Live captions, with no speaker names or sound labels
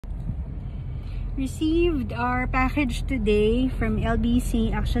received our package today from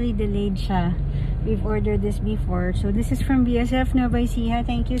LBC. Actually, delayed siya. We've ordered this before. So, this is from BSF Nueva Ecija.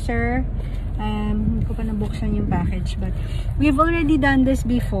 Thank you, sir. Hindi ko pa nabuksan yung package. But, we've already done this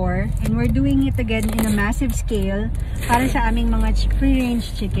before. And we're doing it again in a massive scale para sa aming mga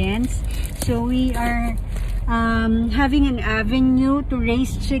free-range chickens. So, we are having an avenue to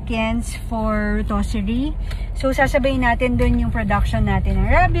raise chickens for rotisserie. So, sasabayin natin dun yung production natin ng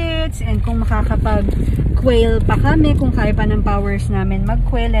rabbits and kung makakapag-quail pa kami, kung kaya pa ng powers namin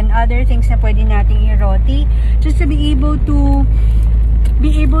mag-quail and other things na pwede nating i-roti just to be able to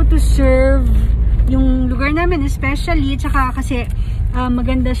serve yung lugar namin, especially, tsaka kasi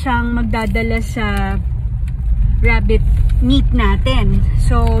maganda siyang magdadala sa rabbit meat natin.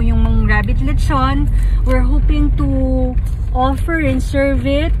 So, yung mga rabbit lechon, we're hoping to offer and serve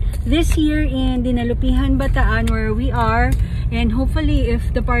it this year in Dinalupihan, Bataan, where we are. And hopefully, if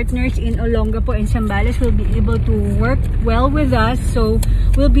the partners in Olongapo and Zambales will be able to work well with us. So,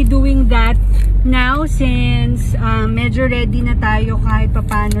 we'll be doing that now since medyo ready na tayo kahit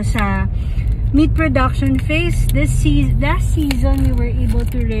papano sa meat production phase. Last season, we were able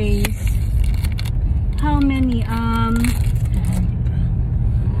to raise how many?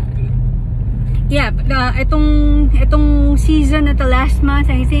 Yeah, itong season na to last month,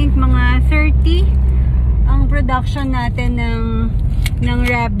 I think mga 30 ang production natin ng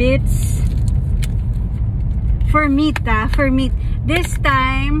rabbits for meat, for meat. This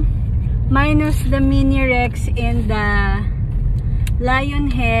time minus the mini rex and the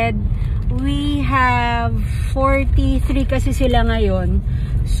lion head, we have 43 kasi sila ngayon.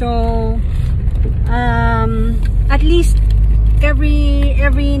 So at least every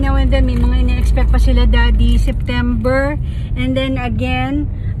now and then may mga ina-expect pa sila, daddy, September, and then again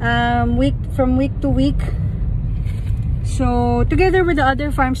from week to week. So together with the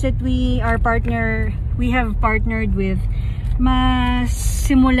other farms that we have partnered with, mas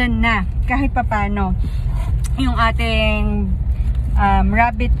simulan na kahit papano yung ating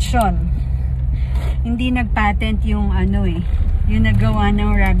rabbit shon. Hindi nag-patent yung yung nagawa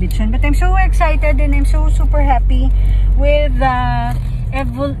ng rabbit shon. But I'm so excited and I'm so super happy with the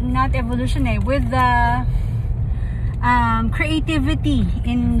with the creativity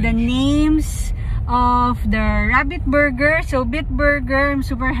in the names of the rabbit burger. So Bitburger, I'm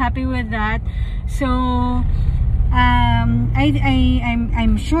super happy with that. So I'm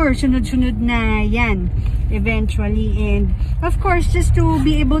sure sunod-sunod na yan eventually, and of course just to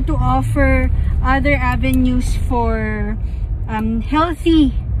be able to offer other avenues for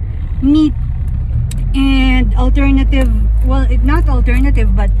healthy meat and alternative, well, not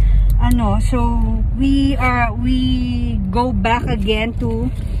alternative but so we go back again to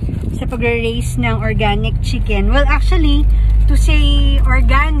sa pag-raise ng organic chicken. Well, actually, to say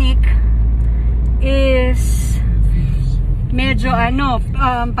organic is medyo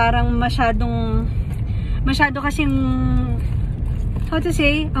parang masyado kasing, how to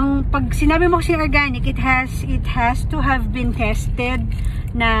say, pag sinabi mo kasi organic, it has to have been tested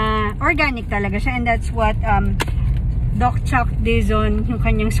na organic talaga siya, and that's what Doc Chuck Dizon, yung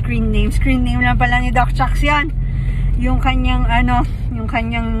kanyang screen name lang pala ni Doc Chuck yan, yung kanyang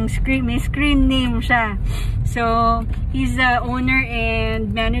may screen name siya. So he's the owner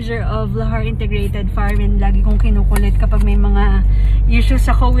and manager of Lahar Integrated Farm, and lagi kong kinukulit kapag may mga issues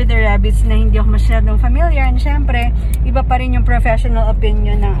ako with the rabbits na hindi ako masyadong familiar, and syempre iba pa rin yung professional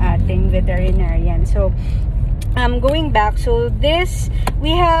opinion ng ating veterinarian. So going back, so this,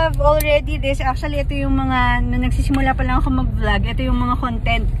 we have already this, actually ito yung mga, nagsisimula pa lang ako mag-vlog, ito yung mga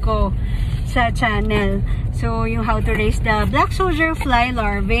content ko sa channel. So yung how to raise the black soldier fly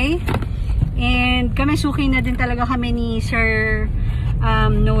larvae, and kami suki na din talaga kami ni Sir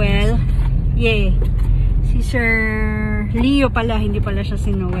Noel, si Sir Leo pala, hindi pala siya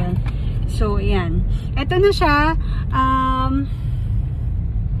si Noel. So ayan, ito na siya.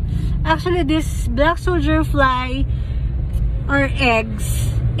 Actually, this black soldier fly are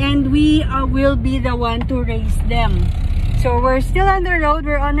eggs, and we will be the one to raise them. So we're still on the road.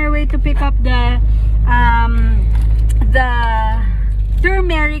 We're on our way to pick up the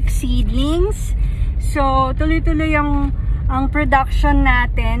turmeric seedlings. So tuloy-tuloy ang production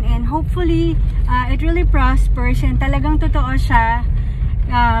natin, and hopefully it really prospers, and talagang totoo siya.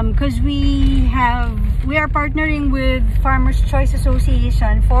 Because we are partnering with Farmers Choice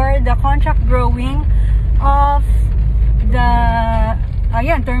Association for the contract growing of the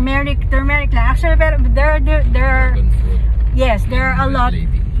turmeric lang. Actually, there are yes, there are a lot.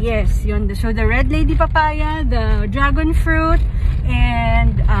 Yes, yun. So the red lady papaya, the dragon fruit,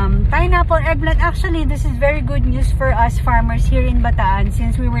 and pineapple, eggplant. Actually, this is very good news for us farmers here in Bataan,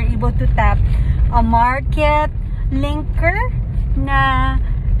 since we were able to tap a market linker na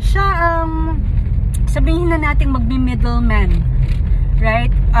siya ang sabihin na natin magbi-middleman,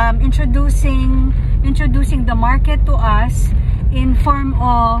 right? Introducing the market to us in form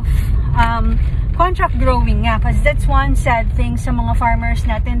of contract growing nga, because that's one sad thing sa mga farmers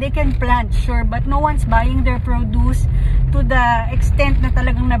natin. They can plant, sure, but no one's buying their produce to the extent na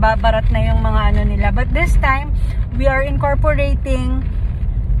talagang nababarat na yung mga ano nila. But this time, we are incorporating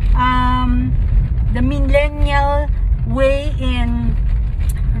the millennial way in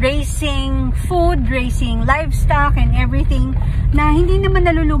raising food, raising livestock, and everything na hindi naman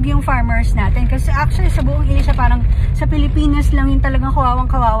nalulugi yung farmers natin. Kasi actually sa buong Asia, parang sa Pilipinas lang yung talagang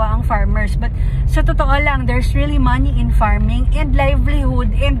kawawang-kawawa ang farmers. But sa totoo lang, there's really money in farming and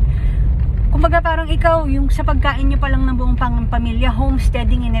livelihood. And kumbaga parang ikaw, yung sa pagkain nyo pa lang ng buong pamilya,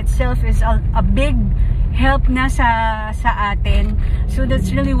 homesteading in itself is a big help na sa atin. So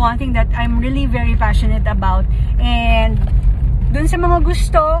that's really one thing that I'm really very passionate about. And dun sa mga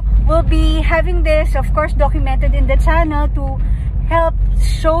gusto, we'll be having this, of course, documented in the channel to help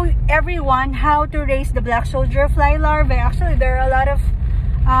show everyone how to raise the black soldier fly larvae. Actually, there are a lot of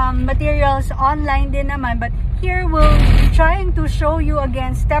materials online din naman, but here we'll be trying to show you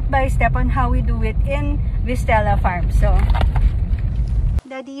again step by step on how we do it in Vistella Farm. So,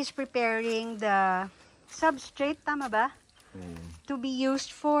 Daddy is preparing the substrate, tama ba? To be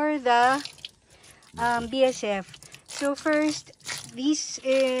used for the BSF. So first, this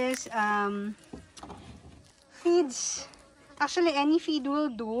is feeds. Actually, any feed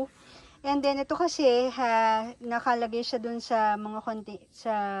will do. And then ito kasi nakalagay siya dun sa mga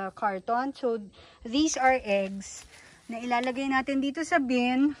sa carton. So these are eggs na ilalagay natin dito sa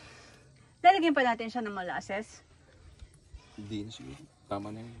bin. Lalagyan pa natin siya ng molasses. Hindi na siguro. Tama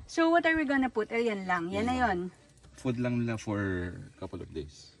na yun. So what are we gonna put? Ayan lang. Yan na yun. Food lang nila for a couple of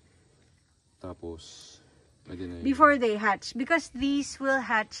days. Tapos before they hatch, because these will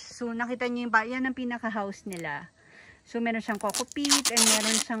hatch. So nakita niyo yung yan ang pinaka-house nila. So meron siyang coco peat and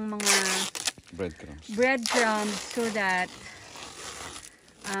meron siyang mga breadcrumbs so that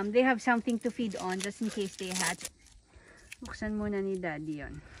they have something to feed on just in case they hatch. Buksan muna ni Daddy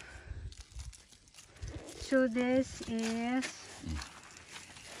yon. So this is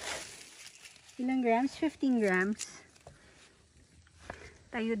ilang grams? 15 grams.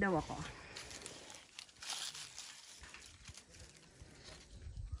 Tayo daw ako.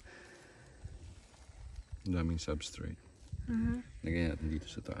 Daming substrate. Lagyan natin dito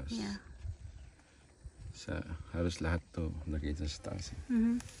sa taas. Yeah. Sa halos lahat to lagay dito sa taas.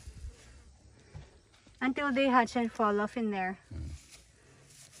 Until they hatch and fall off in there.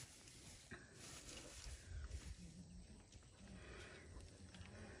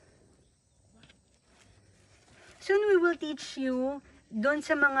 Soon we will teach you doon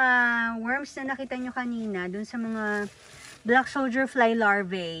sa mga worms na nakita nyo kanina, doon sa mga black soldier fly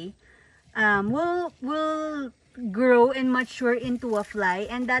larvae. Will grow and mature into a fly,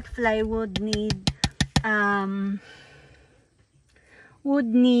 and that fly would need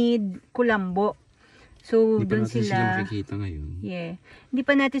kulambo. So Hindi pa dun natin sila makikita ngayon. Yeah. Hindi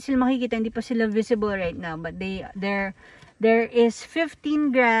pa natin sila makikita, hindi pa sila visible right now, but there is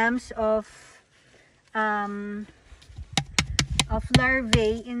 15 grams of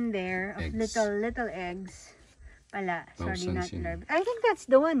larvae in there, of little eggs pala. Sorry, not larvae. I think that's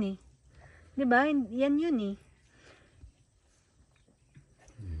the one eh. Diba? Yan yun eh.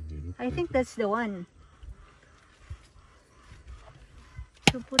 I think that's the one.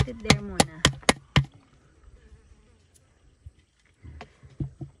 So put it there muna.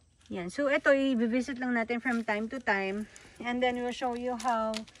 Yan. So ito, i-visit lang natin from time to time. And then we'll show you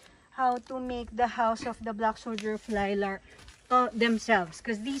how to make the house of the black soldier fly themselves.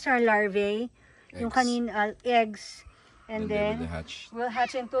 Because these are larvae. Yung kanina, eggs. And then we'll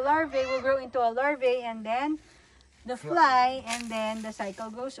hatch into larvae, we'll grow into a larvae, and then the fly, and then the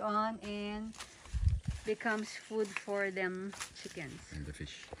cycle goes on and becomes food for them chickens. And the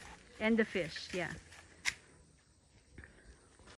fish. And the fish, yeah.